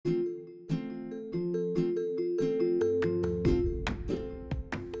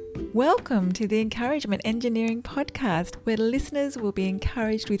Welcome to the Encouragement Engineering Podcast, where listeners will be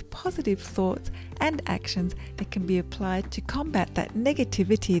encouraged with positive thoughts and actions that can be applied to combat that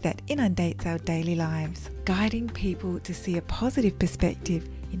negativity that inundates our daily lives, guiding people to see a positive perspective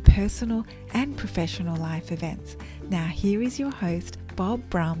in personal and professional life events. Now here is your host, Bob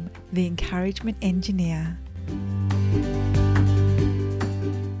Brum, the Encouragement Engineer.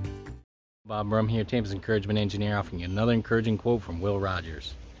 Bob Brum here, Tampa's Encouragement Engineer, offering you another encouraging quote from Will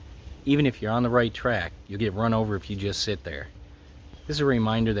Rogers. Even if you're on the right track, you'll get run over if you just sit there. This is a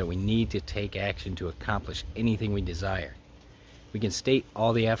reminder that we need to take action to accomplish anything we desire. We can state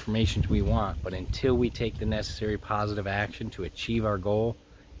all the affirmations we want, but until we take the necessary positive action to achieve our goal,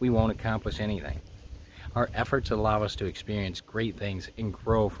 we won't accomplish anything. Our efforts allow us to experience great things and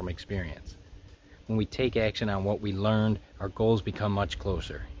grow from experience. When we take action on what we learned, our goals become much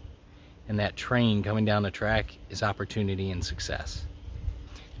closer. And that train coming down the track is opportunity and success.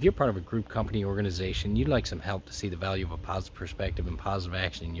 If you're part of a group, company, organization, you'd like some help to see the value of a positive perspective and positive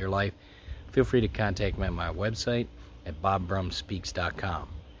action in your life, feel free to contact me on my website at bobbrumspeaks.com.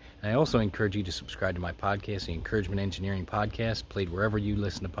 And I also encourage you to subscribe to my podcast, the Encouragement Engineering Podcast, played wherever you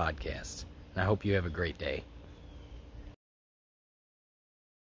listen to podcasts. And I hope you have a great day.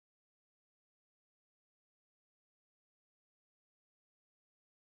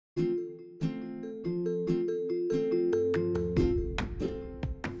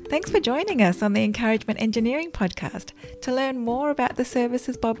 Thanks for joining us on the Encouragement Engineering Podcast. To learn more about the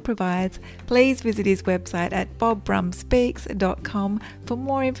services Bob provides, please visit his website at bobbrumspeaks.com for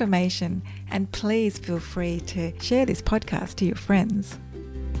more information. And please feel free to share this podcast to your friends.